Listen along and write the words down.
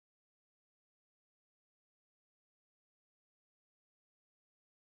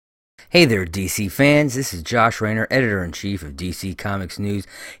Hey there, DC fans. This is Josh Rayner, editor-in-chief of DC Comics News,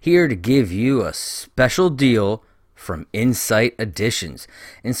 here to give you a special deal from Insight Editions.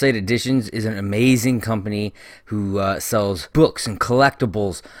 Insight Editions is an amazing company who sells books and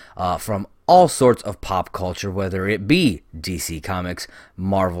collectibles from all sorts of pop culture, whether it be DC Comics,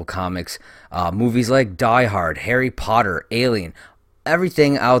 Marvel Comics, movies like Die Hard, Harry Potter, Alien,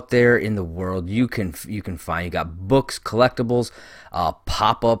 everything out there in the world you can find. You got books, collectibles,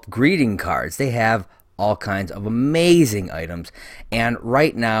 pop-up greeting cards. They have all kinds of amazing items, and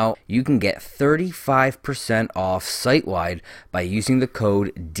right now you can get 35% off site-wide by using the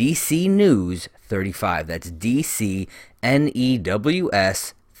code DCNews35. That's DCNEWS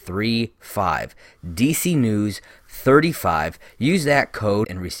 35. DC News 35. Use that code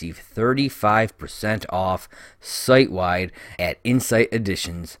and receive 35% off site-wide at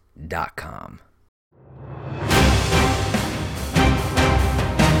insighteditions.com.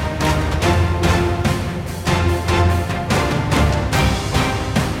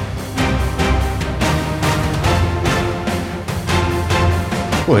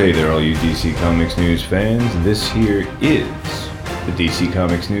 Well, hey there, all you DC Comics News fans. This here is the DC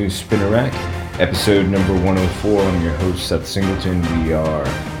Comics News Spinner Rack, episode number 104. I'm your host, Seth Singleton. We are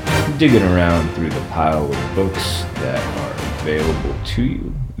digging around through the pile of books that are available to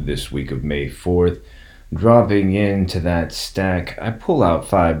you this week of May 4th. Dropping into that stack, I pull out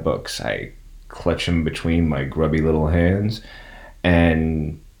 5 books. I clutch them between my grubby little hands,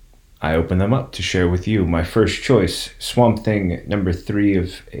 and I open them up to share with you. My first choice, Swamp Thing, number 3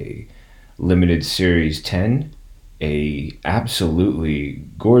 of a limited series 10. A absolutely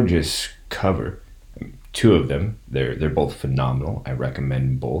gorgeous cover. 2 of them. They're both phenomenal. I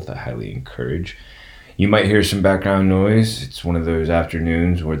recommend both. I highly encourage. You might hear some background noise. It's one of those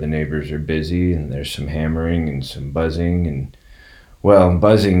afternoons where the neighbors are busy and there's some hammering and some buzzing. And, well,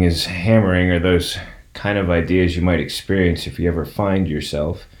 buzzing is hammering are those kind of ideas you might experience if you ever find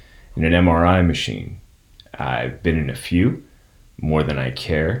yourself in an MRI machine. I've been in a few, more than I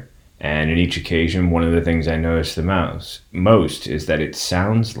care, and in each occasion, one of the things I notice the most is that it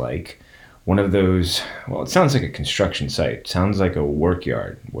sounds like one of those, well, it sounds like a construction site. It sounds like a work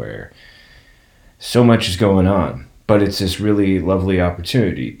yard where so much is going on, but it's this really lovely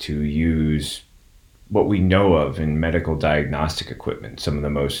opportunity to use what we know of in medical diagnostic equipment, some of the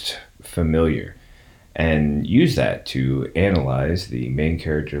most familiar, and use that to analyze the main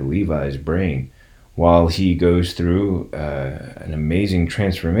character Levi's brain while he goes through an amazing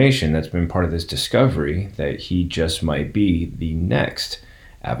transformation that's been part of this discovery that he just might be the next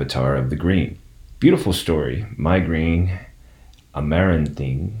Avatar of the Green. Beautiful story. My Green,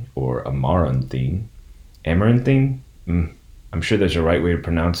 Amaranthine, or Amaranthine. Amaranthine? I'm sure there's a right way to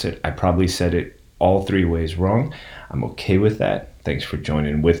pronounce it. I probably said it all 3 ways wrong. I'm okay with that. Thanks for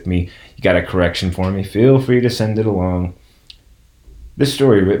joining with me. You got a correction for me? Feel free to send it along. This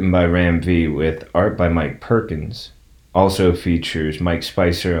story, written by Ram V with art by Mike Perkins, also features Mike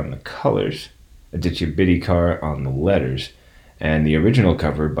Spicer on the colors, Aditya Bidikar on the letters, and the original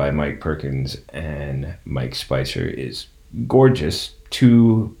cover by Mike Perkins and Mike Spicer is gorgeous.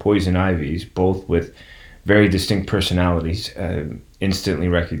 2 poison ivies, both with very distinct personalities, instantly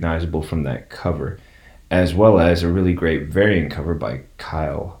recognizable from that cover, as well as a really great variant cover by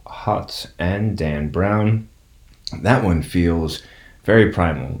Kyle Hotz and Dan Brown. That one feels very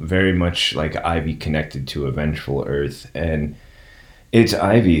primal, very much like Ivy connected to a vengeful Earth, and it's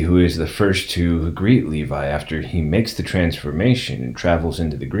Ivy who is the first to greet Levi after he makes the transformation and travels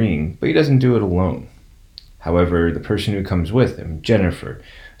into the green, but he doesn't do it alone. However, the person who comes with him, Jennifer,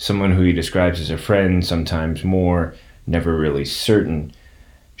 someone who he describes as a friend, sometimes more, never really certain,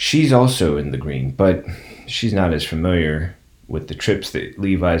 she's also in the green, but she's not as familiar with the trips that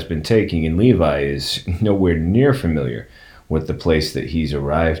Levi's been taking, and Levi is nowhere near familiar with the place that he's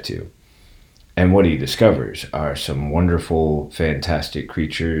arrived to. And what he discovers are some wonderful, fantastic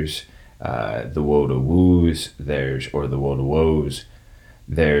creatures, the Woda-Woos, or the Woda-Woes.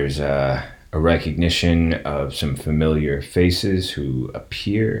 There's a recognition of some familiar faces who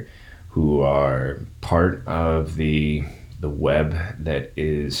appear, who are part of the web that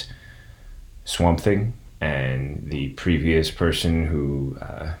is Swamp Thing, and the previous person who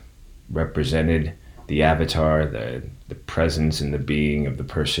represented the Avatar, the presence and the being of the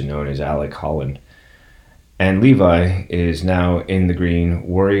person known as Alec Holland. And Levi is now in the green,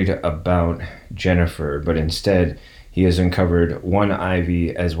 worried about Jennifer, but instead he has uncovered one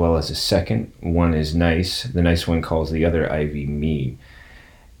Ivy as well as a second. One is nice. The nice one calls the other Ivy mean.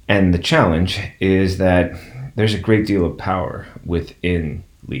 And the challenge is that there's a great deal of power within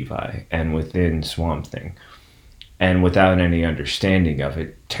Levi and within Swamp Thing. And without any understanding of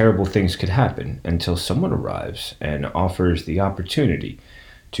it, terrible things could happen until someone arrives and offers the opportunity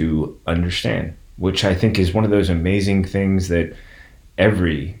to understand, which I think is one of those amazing things that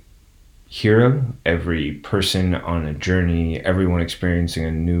every hero, every person on a journey, everyone experiencing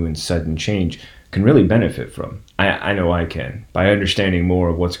a new and sudden change can really benefit from. I know I can. By understanding more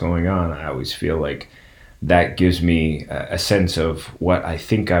of what's going on, I always feel like that gives me a sense of what I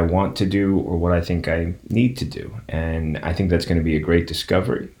think I want to do or what I think I need to do. And I think that's going to be a great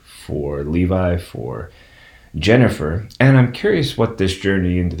discovery for Levi, for Jennifer. And I'm curious what this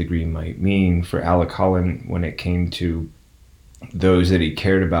journey into the Green might mean for Alec Holland when it came to those that he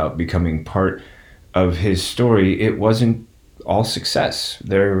cared about becoming part of his story. It wasn't all success.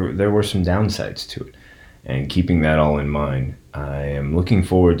 There were some downsides to it. And keeping that all in mind, I am looking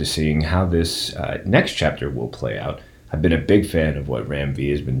forward to seeing how this next chapter will play out. I've been a big fan of what Ram V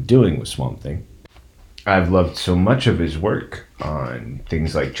has been doing with Swamp Thing. I've loved so much of his work on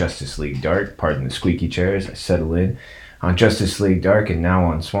things like Justice League Dark, pardon the squeaky chair as I settle in, on Justice League Dark and now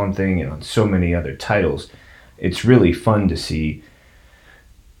on Swamp Thing and on so many other titles. It's really fun to see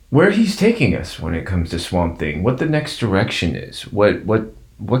where he's taking us when it comes to Swamp Thing, what the next direction is,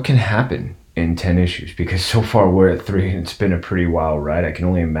 what can happen in 10 issues, because so far we're at 3 and it's been a pretty wild ride. I can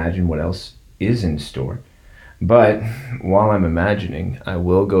only imagine what else is in store. But while I'm imagining, I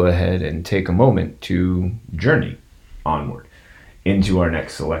will go ahead and take a moment to journey onward into our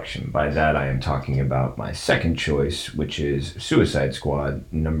next selection. By that I am talking about my second choice, which is Suicide Squad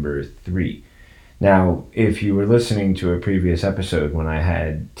number 3. Now, if you were listening to a previous episode when I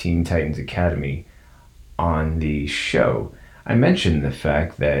had Teen Titans Academy on the show, I mentioned the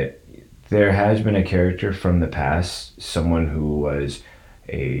fact that there has been a character from the past, someone who was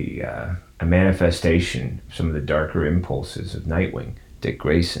a manifestation of some of the darker impulses of Nightwing, Dick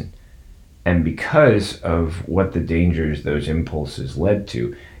Grayson. And because of what the dangers those impulses led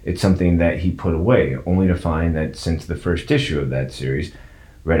to, it's something that he put away, only to find that since the first issue of that series,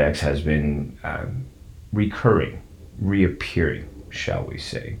 Red X has been reappearing, shall we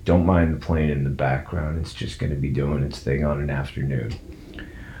say. Don't mind the plane in the background, it's just going to be doing its thing on an afternoon.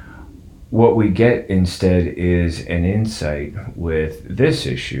 What we get instead is an insight with this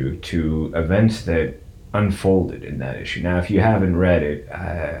issue to events that unfolded in that issue. Now, if you haven't read it,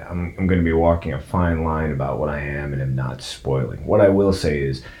 I'm going to be walking a fine line about what I am and am not spoiling. What I will say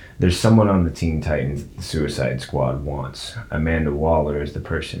is there's someone on the Teen Titans that the Suicide Squad wants. Amanda Waller is the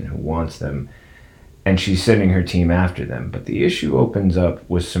person who wants them, and she's sending her team after them. But the issue opens up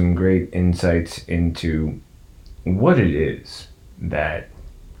with some great insights into what it is that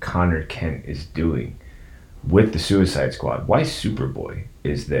Connor Kent is doing with the Suicide Squad. Why Superboy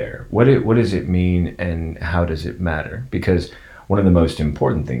is there? What does it mean, and how does it matter? Because one of the most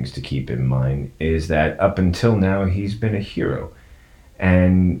important things to keep in mind is that up until now he's been a hero,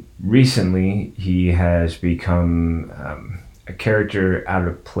 and recently he has become a character out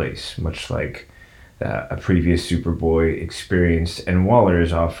of place, much like a previous Superboy experienced, and Waller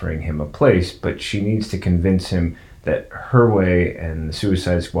is offering him a place, but she needs to convince him that her way and the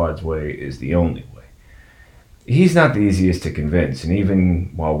Suicide Squad's way is the only way. He's not the easiest to convince, and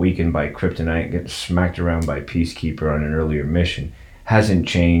even while weakened by Kryptonite and getting smacked around by Peacekeeper on an earlier mission, hasn't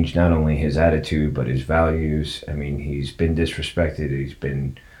changed not only his attitude but his values. I mean, he's been disrespected, he's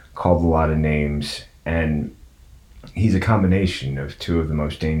been called a lot of names, and he's a combination of two of the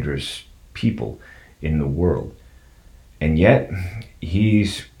most dangerous people in the world. And yet,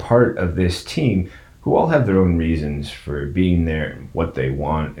 he's part of this team who all have their own reasons for being there, and what they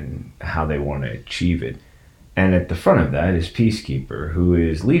want and how they want to achieve it. And at the front of that is Peacekeeper, who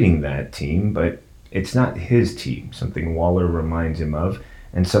is leading that team, but it's not his team, something Waller reminds him of,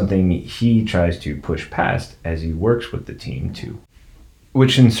 and something he tries to push past as he works with the team too.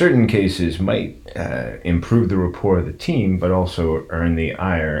 Which in certain cases might improve the rapport of the team, but also earn the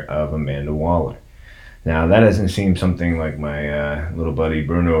ire of Amanda Waller. Now, that doesn't seem something like my little buddy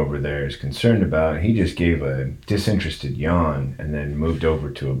Bruno over there is concerned about. He just gave a disinterested yawn and then moved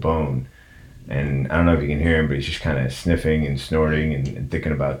over to a bone. And I don't know if you can hear him, but he's just kind of sniffing and snorting and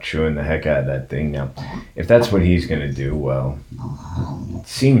thinking about chewing the heck out of that thing. Now, if that's what he's going to do, well, it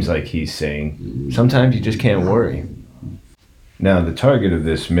seems like he's saying, sometimes you just can't worry. Now, the target of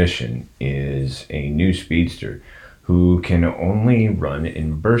this mission is a new speedster who can only run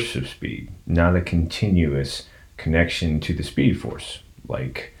in bursts of speed, not a continuous connection to the Speed Force,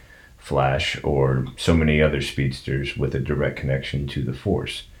 like Flash or so many other speedsters with a direct connection to the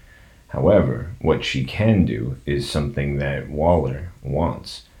Force. However, what she can do is something that Waller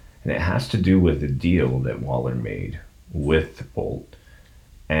wants, and it has to do with the deal that Waller made with Bolt.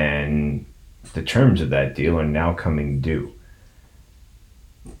 And the terms of that deal are now coming due.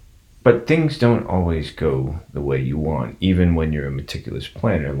 But things don't always go the way you want, even when you're a meticulous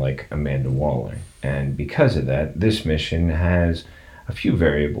planner like Amanda Waller. And because of that, this mission has a few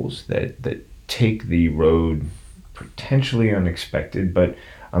variables that take the road potentially unexpected, but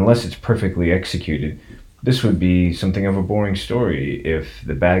unless it's perfectly executed, this would be something of a boring story if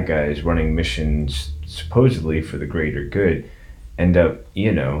the bad guys running missions supposedly for the greater good end up,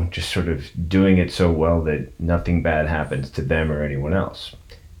 just sort of doing it so well that nothing bad happens to them or anyone else.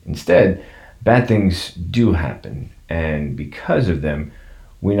 Instead, bad things do happen, and because of them,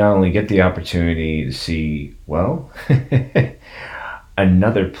 we not only get the opportunity to see, well,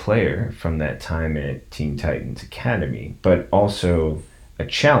 another player from that time at Teen Titans Academy, but also a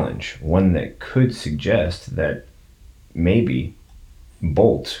challenge, one that could suggest that maybe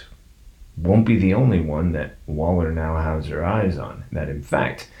Bolt won't be the only one that Waller now has her eyes on. That in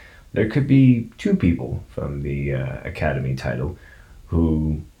fact, there could be two people from the Academy title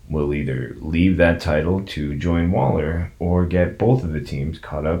who will either leave that title to join Waller or get both of the teams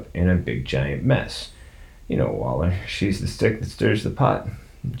caught up in a big giant mess. You know Waller, she's the stick that stirs the pot.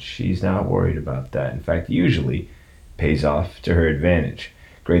 She's not worried about that. In fact, usually pays off to her advantage.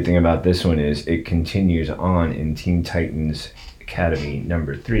 Great thing about this one is it continues on in Teen Titans Academy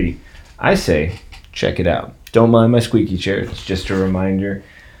number 3. I say, check it out. Don't mind my squeaky chair. It's just a reminder.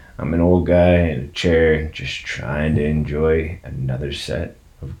 I'm an old guy in a chair just trying to enjoy another set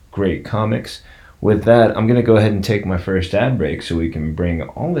of great comics. With that, I'm going to go ahead and take my first ad break so we can bring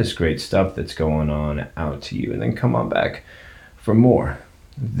all this great stuff that's going on out to you, and then come on back for more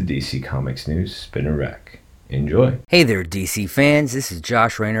of the DC Comics News Spinner Rack. Enjoy. Hey there, DC fans. This is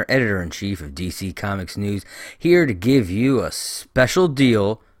Josh Rayner, Editor-in-Chief of DC Comics News, here to give you a special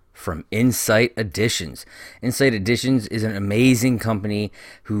deal from Insight Editions. Insight Editions is an amazing company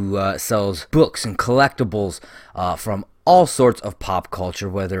who sells books and collectibles from all sorts of pop culture,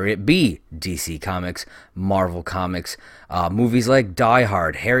 whether it be DC Comics, Marvel Comics, movies like Die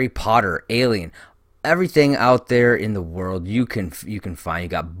Hard, Harry Potter, Alien, everything out there in the world you can find. You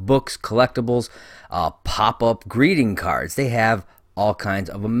got books, collectibles, pop-up greeting cards. They have all kinds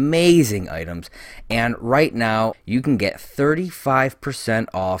of amazing items, and right now you can get 35%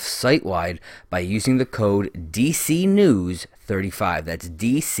 off site-wide by using the code DCNews35. That's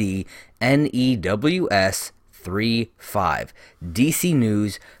DCNEWS 35. DC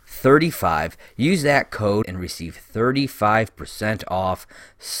News 35. Use that code and receive 35% off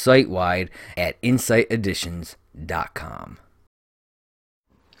site-wide at insighteditions.com.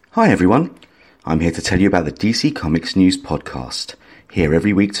 Hi everyone, I'm here to tell you about the DC Comics News podcast. Here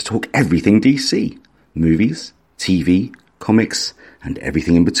every week to talk everything DC. Movies, TV, comics, and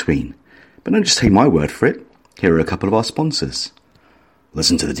everything in between. But don't just take my word for it. Here are a couple of our sponsors.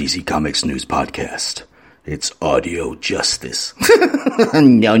 Listen to the DC Comics News podcast. It's audio justice.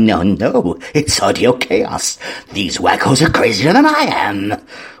 No. It's audio chaos. These wackos are crazier than I am.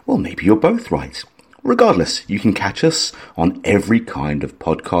 Well, maybe you're both right. Regardless, you can catch us on every kind of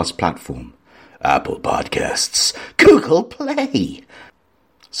podcast platform. Apple Podcasts, Google Play,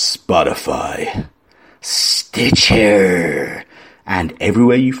 Spotify, Stitcher, and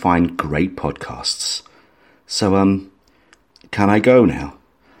everywhere you find great podcasts. So, can I go now?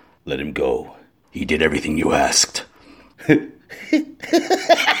 Let him go. He did everything you asked.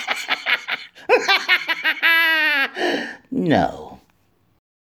 No.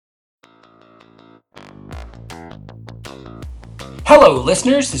 Hello,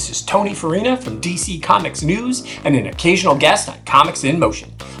 listeners. This is Tony Farina from DC Comics News and an occasional guest on Comics in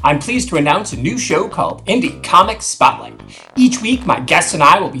Motion. I'm pleased to announce a new show called Indie Comics Spotlight. Each week, my guests and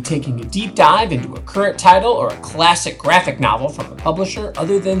I will be taking a deep dive into a current title or a classic graphic novel from a publisher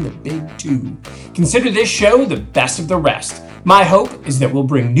other than the big two. Consider this show the best of the rest. My hope is that we'll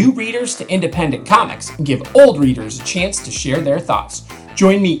bring new readers to independent comics and give old readers a chance to share their thoughts.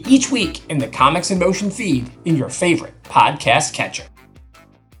 Join me each week in the Comics in Motion feed in your favorite podcast catcher.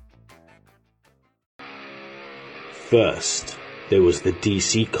 First, there was the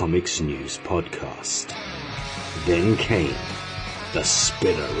DC Comics News podcast. Then came the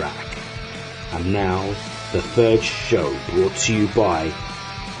Spinner Rack. And now, the third show brought to you by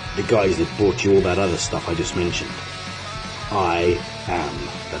the guys that brought you all that other stuff I just mentioned. I Am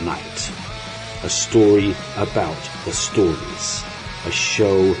the Night. A story about the stories. A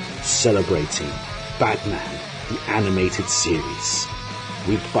show celebrating Batman, the animated series.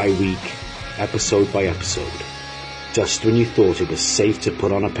 Week by week, episode by episode. Just when you thought it was safe to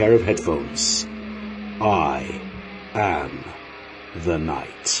put on a pair of headphones, I am the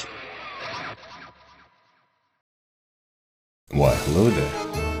Night. Why, hello there.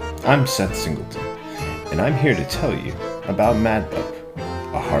 I'm Seth Singleton, and I'm here to tell you about Mad Love,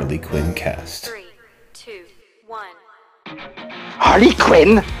 a Harley Quinn cast. 3, 2, 1. Harley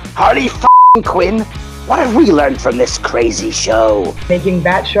Quinn? Harley f***ing Quinn? What have we learned from this crazy show? Making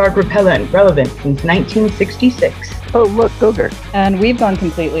bat shark repellent relevant since 1966. Oh, look, Ogre. And we've gone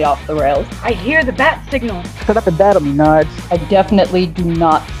completely off the rails. I hear the bat signal. Put up a battle, me nards. I definitely do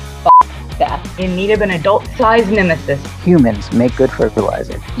not that. In need of an adult-sized nemesis. Humans make good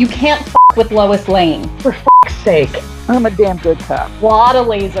fertilizer. You can't with Lois Lane. For f***'s sake. I'm a damn good cop. Lot of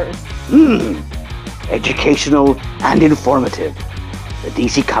lasers. Educational and informative. The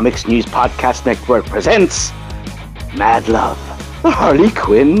DC Comics News Podcast Network presents Mad Love, the Harley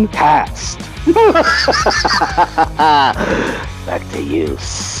Quinn cast. Back to you,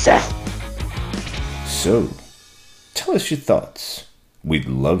 Seth. So, tell us your thoughts. We'd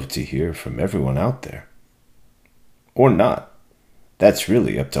love to hear from everyone out there. Or not. That's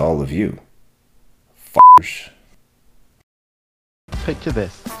really up to all of you. F***ers. Picture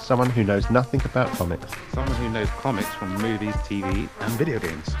this, someone who knows nothing about comics. Someone who knows comics from movies, TV, and video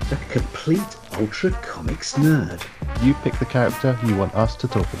games. A complete ultra comics nerd. You pick the character you want us to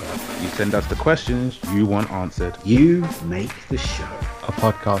talk about. You send us the questions you want answered. You make the show. A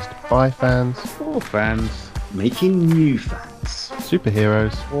podcast by fans. For fans. Making new fans.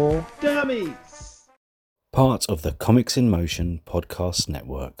 Superheroes. Or dummies. Part of the Comics in Motion podcast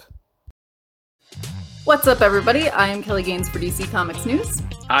network. What's up, everybody? I am Kelly Gaines for DC Comics News.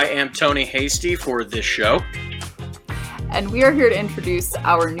 I am Tony Hasty for this show. And we are here to introduce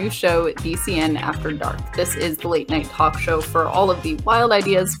our new show, DCN After Dark. This is the late-night talk show for all of the wild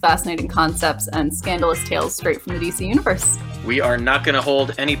ideas, fascinating concepts, and scandalous tales straight from the DC universe. We are not going to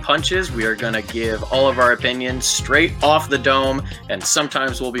hold any punches. We are going to give all of our opinions straight off the dome, and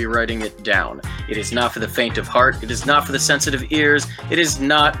sometimes we'll be writing it down. It is not for the faint of heart. It is not for the sensitive ears. It is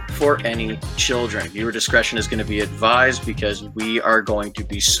not for any children. Viewer discretion is going to be advised because we are going to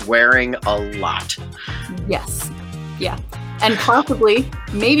be swearing a lot. Yes. Yeah. And possibly,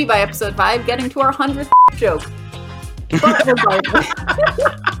 maybe by episode 5, getting to our 100th joke. But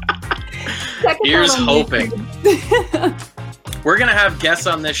here's hoping. We're going to have guests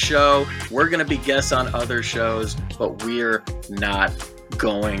on this show. We're going to be guests on other shows, but we're not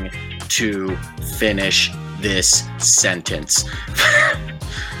going to finish this sentence.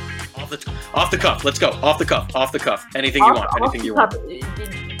 Off the cuff. Let's go. Off the cuff. Anything you want. Anything you want.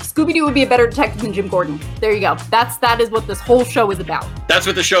 Scooby-Doo would be a better detective than Jim Gordon. There you go. That is what this whole show is about. That's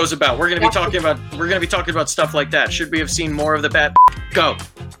what the show is about. We're going to be talking about stuff like that. Should we have seen more of the Bat? Go.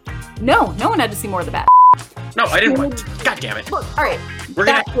 No one had to see more of the Bat. No, I didn't want to. God damn it. Look, all right.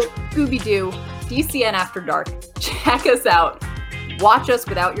 That's Scooby-Doo, DCN After Dark. Check us out. Watch us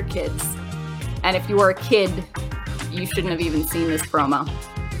without your kids. And if you are a kid, you shouldn't have even seen this promo.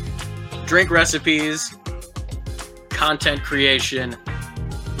 Drink recipes, content creation,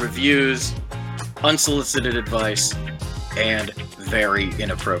 reviews, unsolicited advice, and very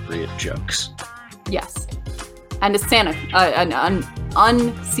inappropriate jokes. Yes. And a Santa, an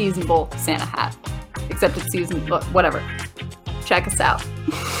unseasonable Santa hat. Except it's seasoned, whatever. Check us out.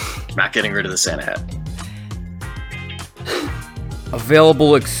 Not getting rid of the Santa hat.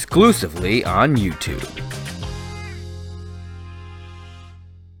 Available exclusively on YouTube.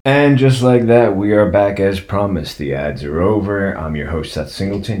 And just like that, we are back as promised. The ads are over. I'm your host, Seth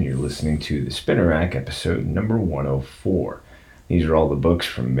Singleton. You're listening to the Spinner Rack, episode number 104. These are all the books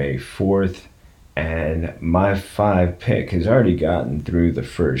from May 4th, and my 5 pick has already gotten through the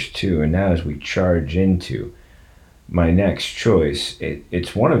first 2, and now as we charge into my next choice,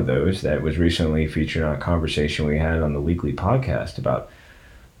 it's one of those that was recently featured on a conversation we had on the weekly podcast about,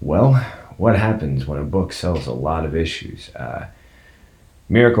 well, what happens when a book sells a lot of issues.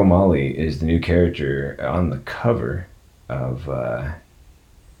 Miracle Molly is the new character on the cover of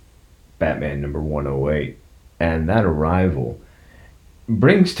Batman number 108, and that arrival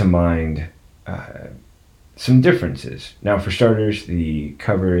brings to mind some differences. Now, for starters, the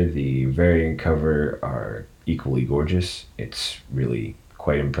variant cover are equally gorgeous. It's really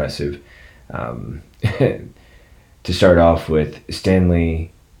quite impressive. To start off with,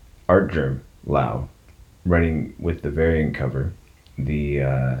 Stanley Lau running with the variant cover. The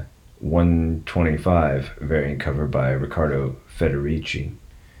 125 variant cover by Riccardo Federici.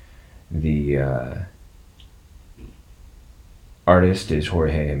 The artist is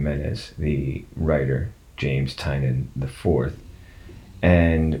Jorge Jimenez, the writer James Tynion IV,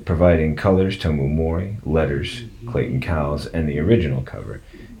 and providing colors Tomu Mori, letters Clayton Cowles, and the original cover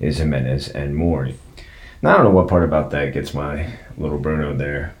is Jimenez and Mori. Now, I don't know what part about that gets my little Bruno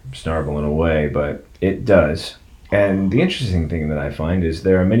there snarling away, but it does. And the interesting thing that I find is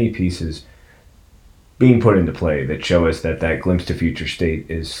there are many pieces being put into play that show us that glimpse to future state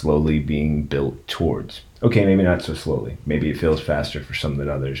is slowly being built towards. Okay, maybe not so slowly. Maybe it feels faster for some than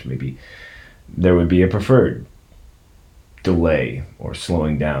others. Maybe there would be a preferred delay or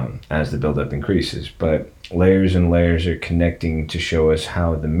slowing down as the buildup increases. But layers and layers are connecting to show us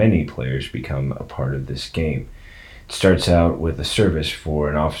how the many players become a part of this game. It starts out with a service for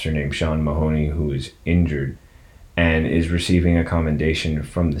an officer named Sean Mahoney who is injured and is receiving a commendation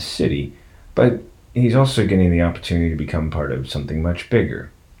from the city, but he's also getting the opportunity to become part of something much bigger.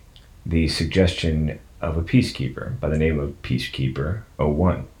 The suggestion of a peacekeeper by the name of Peacekeeper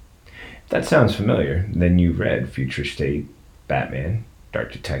 01. If that sounds familiar, then you've read Future State, Batman,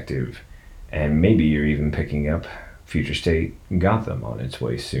 Dark Detective, and maybe you're even picking up Future State Gotham on its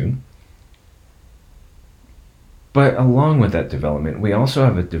way soon. But along with that development, we also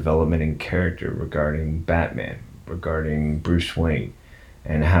have a development in character regarding Batman, regarding Bruce Wayne,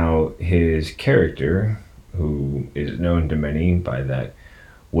 and how his character, who is known to many by that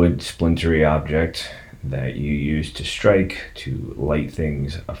wood splintery object that you use to strike to light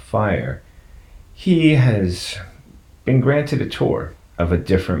things afire, he has been granted a tour of a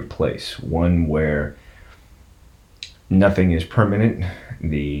different place, one where nothing is permanent.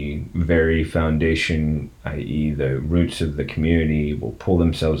 The very foundation, i.e. the roots of the community, will pull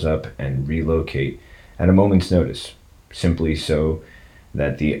themselves up and relocate at a moment's notice, simply so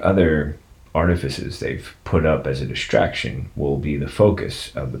that the other artifices they've put up as a distraction will be the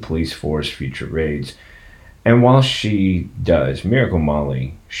focus of the police force future raids. And while she does, Miracle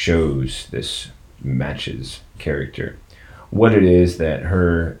Molly shows this matches character what it is that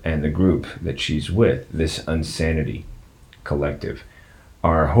her and the group that she's with, this Unsanity collective,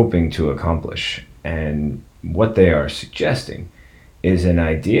 are hoping to accomplish. And what they are suggesting is an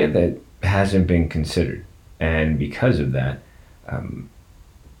idea that hasn't been considered. And because of that,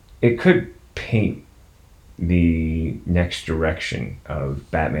 it could paint the next direction of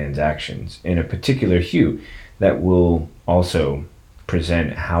Batman's actions in a particular hue that will also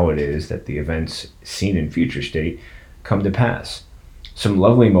present how it is that the events seen in Future State come to pass. Some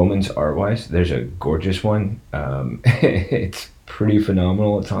lovely moments art-wise. There's a gorgeous one. It's pretty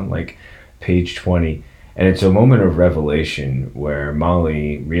phenomenal. It's on like page 20. And it's a moment of revelation where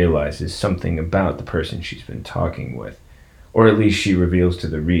Molly realizes something about the person she's been talking with. Or at least she reveals to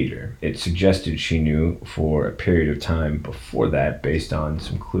the reader. It suggested she knew for a period of time before that based on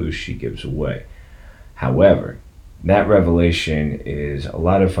some clues she gives away. However, that revelation is a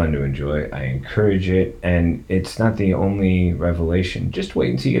lot of fun to enjoy. I encourage it, and it's not the only revelation. Just wait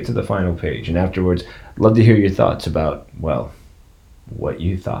until you get to the final page, and afterwards, I'd love to hear your thoughts about, well, what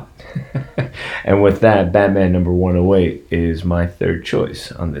you thought. And with that, Batman number 108 is my third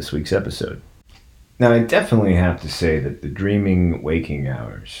choice on this week's episode. Now, I definitely have to say that the Dreaming Waking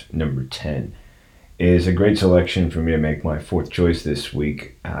Hours, number 10, is a great selection for me to make my fourth choice this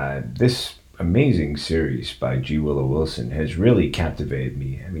week. This amazing series by G. Willow Wilson has really captivated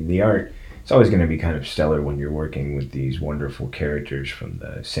me. I mean, the art, it's always going to be kind of stellar when you're working with these wonderful characters from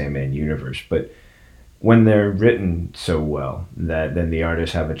the Sandman universe, but when they're written so well that then the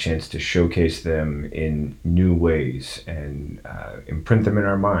artists have a chance to showcase them in new ways and imprint them in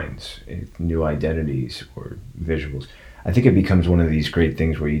our minds, new identities or visuals, I think it becomes one of these great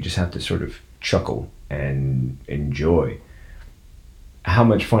things where you just have to sort of chuckle and enjoy how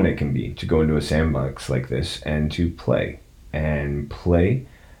much fun it can be to go into a sandbox like this and to play. And play,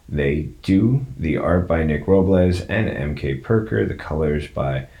 they do. The art by Nick Robles and M.K. Perker, the colors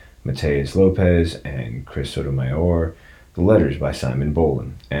by Mateus Lopez and Chris Sotomayor, the letters by Simon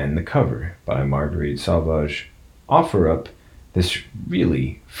Bolin, and the cover by Marguerite Sauvage offer up this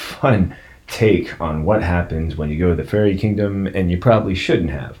really fun take on what happens when you go to the Fairy Kingdom, and you probably shouldn't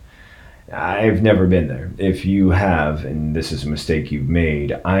have. I've never been there. If you have, and this is a mistake you've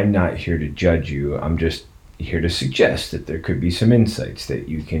made, I'm not here to judge you. I'm just here to suggest that there could be some insights that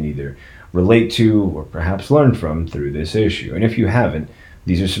you can either relate to or perhaps learn from through this issue. And if you haven't,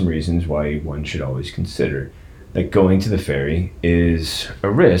 these are some reasons why one should always consider that going to the ferry is a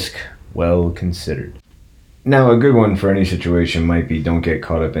risk well considered. Now, a good one for any situation might be don't get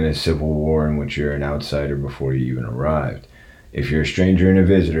caught up in a civil war in which you're an outsider before you even arrived. If you're a stranger and a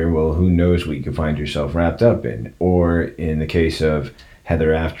visitor, well, who knows what you could find yourself wrapped up in. Or, in the case of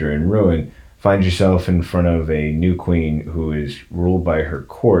Heather After in Ruin, find yourself in front of a new queen who is ruled by her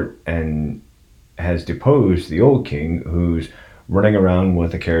court and has deposed the old king who's running around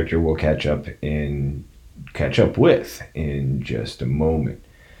with a character we'll catch up with in just a moment.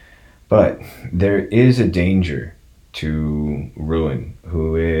 But there is a danger to Ruin,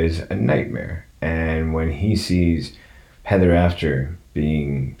 who is a nightmare, And when he sees Heather After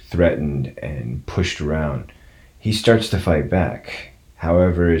being threatened and pushed around, he starts to fight back.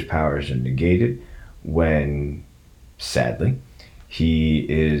 However, his powers are negated when, sadly, he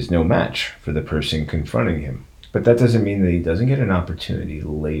is no match for the person confronting him. But that doesn't mean that he doesn't get an opportunity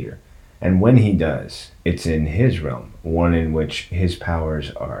later. And when he does, it's in his realm, one in which his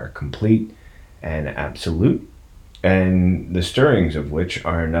powers are complete and absolute, and the stirrings of which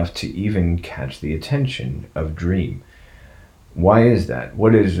are enough to even catch the attention of Dream. Why is that?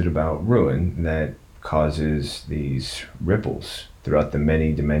 What is it about Ruin that causes these ripples throughout the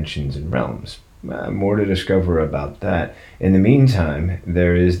many dimensions and realms? More to discover about that. In the meantime,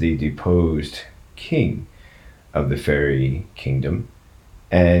 there is the deposed king of the fairy kingdom,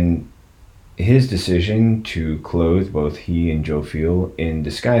 and his decision to clothe both he and Jophiel in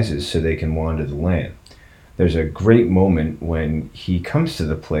disguises so they can wander the land. There's a great moment when he comes to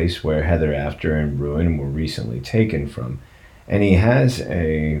the place where Heather After and Ruin were recently taken from, and he has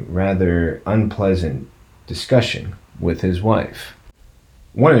a rather unpleasant discussion with his wife.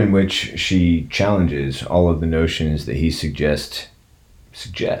 One in which she challenges all of the notions that he suggests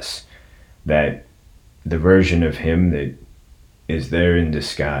that the version of him that is there in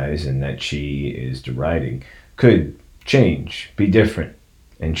disguise and that she is deriding could change, be different,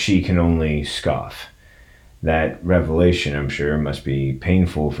 and she can only scoff. That revelation, I'm sure, must be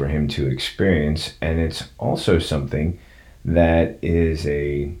painful for him to experience, and it's also something that is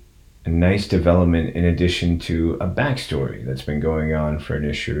a nice development in addition to a backstory that's been going on for an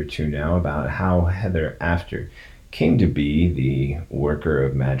issue or two now about how Heather After came to be the worker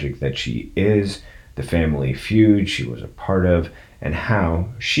of magic that she is, the family feud she was a part of, and how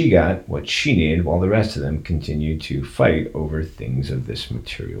she got what she needed while the rest of them continued to fight over things of this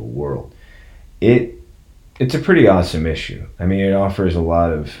material world. It's a pretty awesome issue. I mean, it offers a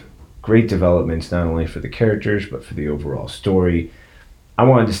lot of great developments, not only for the characters, but for the overall story. I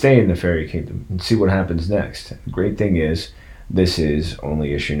wanted to stay in the Fairy Kingdom and see what happens next. The great thing is, this is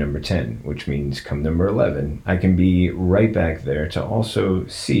only issue number 10, which means come number 11, I can be right back there to also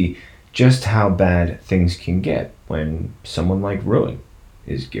see just how bad things can get when someone like Ruin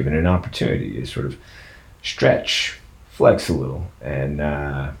is given an opportunity to sort of stretch, flex a little, and,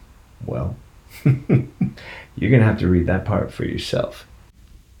 well, you're going to have to read that part for yourself.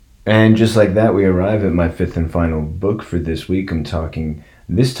 And just like that, we arrive at my fifth and final book for this week. I'm talking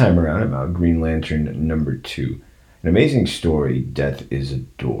this time around about Green Lantern number 2. An amazing story, Death is a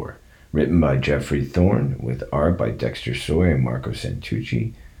Door. Written by Jeffrey Thorne, with art by Dexter Soy and Marco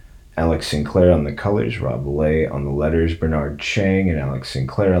Santucci. Alex Sinclair on the colors, Rob Lay on the letters, Bernard Chang and Alex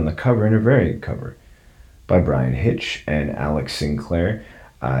Sinclair on the cover, and a variant cover by Brian Hitch and Alex Sinclair.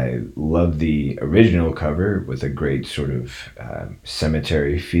 I love the original cover with a great sort of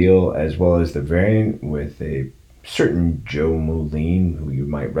cemetery feel, as well as the variant with a certain Joe Moline, who you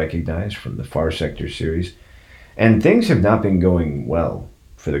might recognize from the Far Sector series. And things have not been going well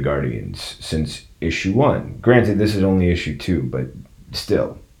for the Guardians since issue 1. Granted, this is only issue 2, but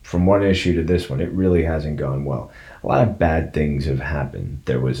still, from one issue to this one, it really hasn't gone well. A lot of bad things have happened.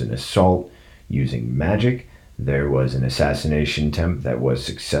 There was an assault using magic. There was an assassination attempt that was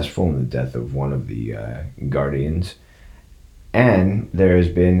successful in the death of one of the Guardians. And there has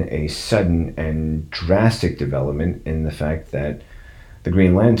been a sudden and drastic development in the fact that the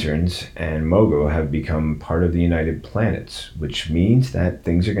Green Lanterns and Mogo have become part of the United Planets, which means that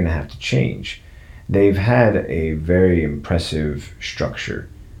things are going to have to change. They've had a very impressive structure,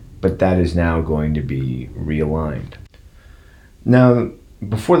 but that is now going to be realigned. Now,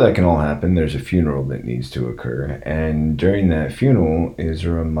 before that can all happen, there's a funeral that needs to occur, and during that funeral is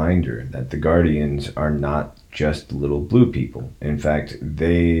a reminder that the Guardians are not just little blue people. In fact,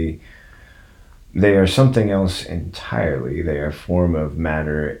 they are something else entirely. They are a form of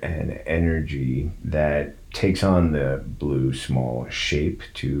matter and energy that takes on the blue small shape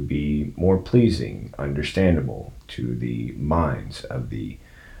to be more pleasing, understandable to the minds of the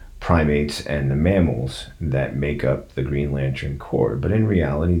primates and the mammals that make up the Green Lantern Corps. But in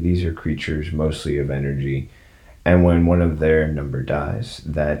reality, these are creatures mostly of energy, and when one of their number dies,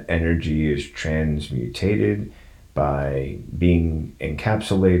 that energy is transmutated by being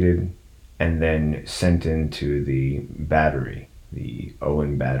encapsulated and then sent into the battery, the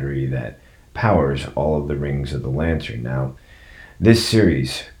Owen battery that powers all of the rings of the lantern. Now, this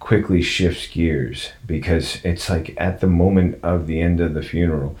series quickly shifts gears because it's like at the moment of the end of the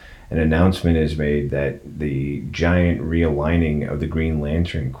funeral, an announcement is made that the giant realigning of the Green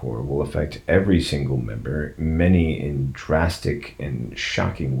Lantern Corps will affect every single member, many in drastic and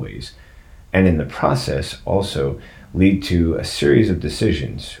shocking ways, and in the process also lead to a series of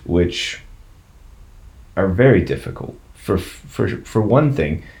decisions which are very difficult. For one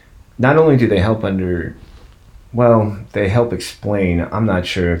thing, not only do they help they help explain, I'm not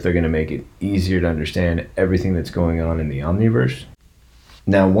sure if they're going to make it easier to understand everything that's going on in the Omniverse.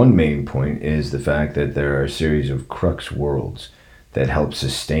 Now, one main point is the fact that there are a series of crux worlds that help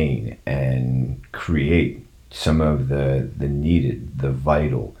sustain and create some of the needed, the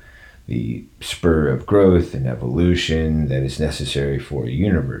vital, the spur of growth and evolution that is necessary for a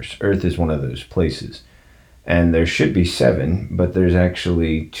universe. Earth is one of those places. And there should be 7, but there's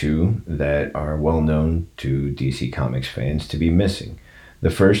actually 2 that are well known to DC Comics fans to be missing.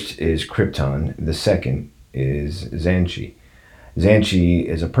 The first is Krypton, the second is Xanshi. Xanshi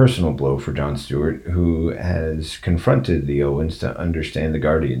is a personal blow for John Stewart, who has confronted the Owens to understand the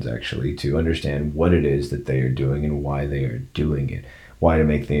Guardians, actually, to understand what it is that they are doing and why they are doing it, why to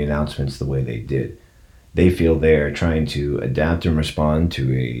make the announcements the way they did. They feel they are trying to adapt and respond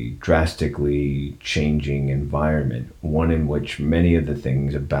to a drastically changing environment, one in which many of the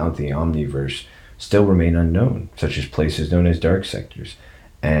things about the Omniverse still remain unknown, such as places known as dark sectors,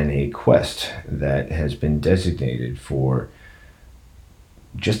 and a quest that has been designated for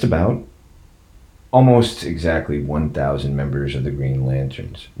just about almost exactly 1,000 members of the Green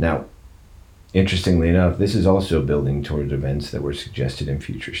Lanterns. Now, interestingly enough, this is also building towards events that were suggested in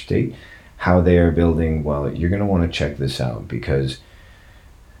Future State. How they are building, well, you're going to want to check this out because,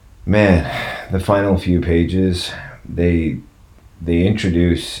 man, the final few pages, they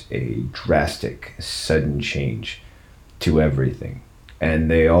introduce a drastic, sudden change to everything.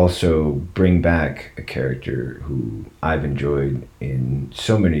 And they also bring back a character who I've enjoyed in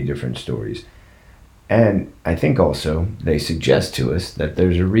so many different stories. And I think also they suggest to us that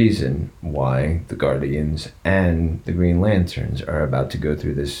there's a reason why the Guardians and the Green Lanterns are about to go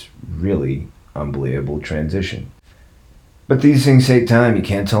through this really unbelievable transition. But these things take time. You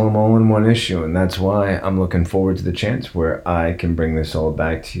can't tell them all in one issue, and that's why I'm looking forward to the chance where I can bring this all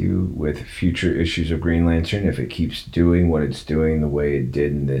back to you with future issues of Green Lantern if it keeps doing what it's doing the way it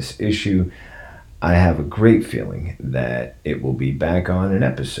did in this issue. I have a great feeling that it will be back on an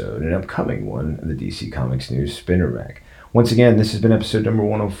upcoming one, of the DC Comics News Spinner Rack. Once again, this has been episode number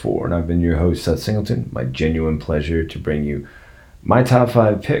 104, and I've been your host, Seth Singleton. My genuine pleasure to bring you my top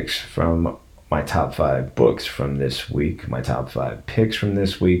 5 picks from my top 5 books from this week, my top 5 picks from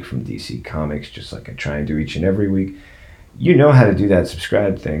this week from DC Comics, just like I try and do each and every week. You know how to do that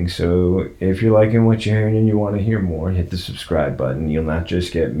subscribe thing, so if you're liking what you're hearing and you want to hear more, hit the subscribe button. You'll not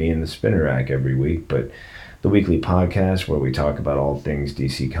just get me in the Spinner Rack every week, but the weekly podcast where we talk about all things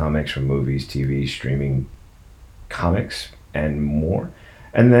DC Comics, from movies, TV, streaming, comics, and more.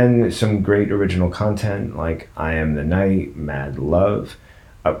 And then some great original content like I Am the Night, Mad Love,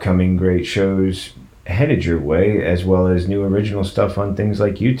 upcoming great shows headed your way, as well as new original stuff on things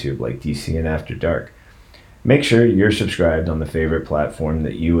like YouTube, like DCN After Dark. Make sure you're subscribed on the favorite platform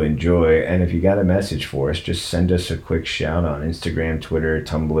that you enjoy, and if you got a message for us, just send us a quick shout on Instagram, Twitter,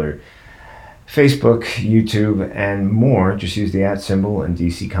 Tumblr, Facebook, YouTube, and more. Just use the @ symbol and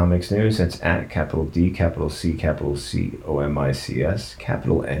DC Comics News. That's @ capital D, capital C, capital COMICS,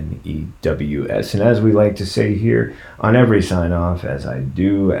 capital NEWS. And as we like to say here on every sign-off, as I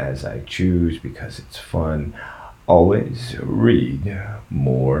do, as I choose, because it's fun, always read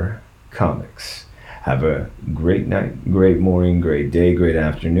more comics. Have a great night, great morning, great day, great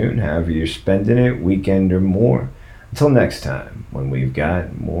afternoon, however you're spending it, weekend or more. Until next time, when we've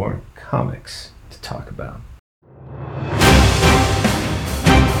got more comics to talk about.